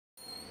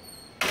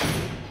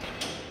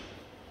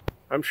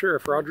I'm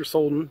Sheriff Roger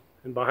Soldan,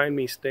 and behind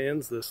me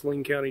stands the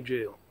Saline County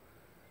Jail.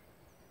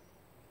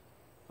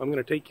 I'm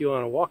going to take you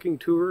on a walking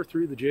tour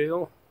through the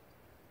jail,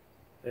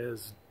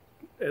 as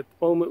at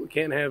the moment we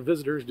can't have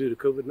visitors due to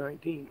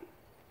COVID-19.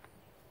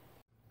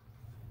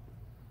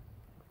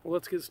 Well,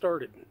 let's get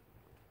started.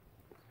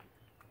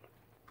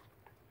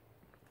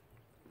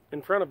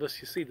 In front of us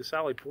you see the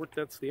Sally Port.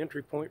 That's the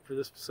entry point for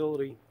this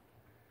facility.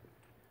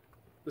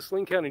 The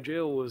Saline County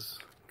Jail was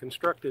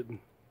constructed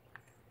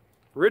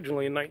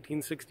originally in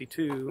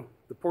 1962.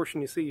 The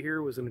portion you see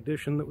here was an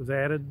addition that was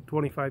added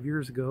 25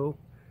 years ago,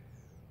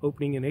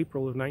 opening in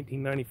April of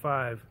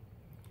 1995.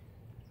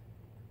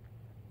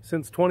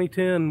 Since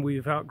 2010,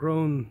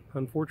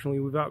 unfortunately,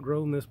 we've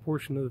outgrown this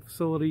portion of the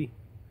facility.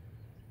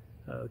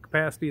 The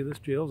capacity of this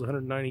jail is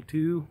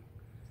 192,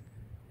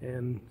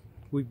 and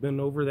we've been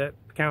over that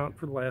count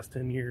for the last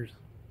 10 years.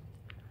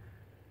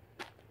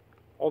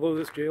 Although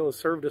this jail has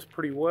served us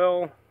pretty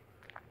well,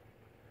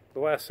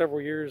 the last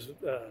several years,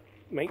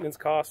 maintenance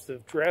costs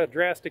have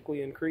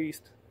drastically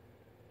increased.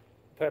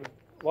 We've had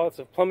lots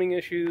of plumbing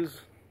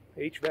issues,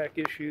 HVAC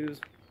issues.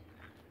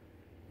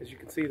 As you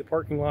can see, the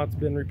parking lot's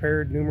been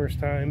repaired numerous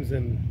times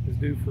and is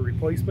due for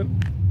replacement.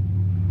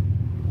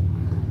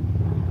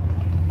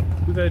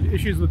 We've had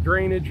issues with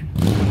drainage,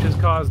 which has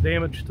caused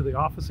damage to the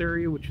office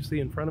area, which you see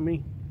in front of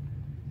me.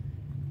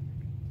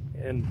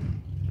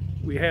 And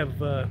we have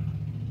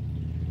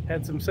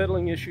had some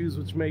settling issues,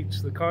 which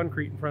makes the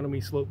concrete in front of me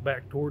slope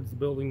back towards the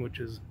building, which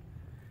is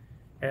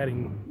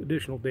adding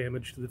additional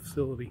damage to the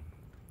facility.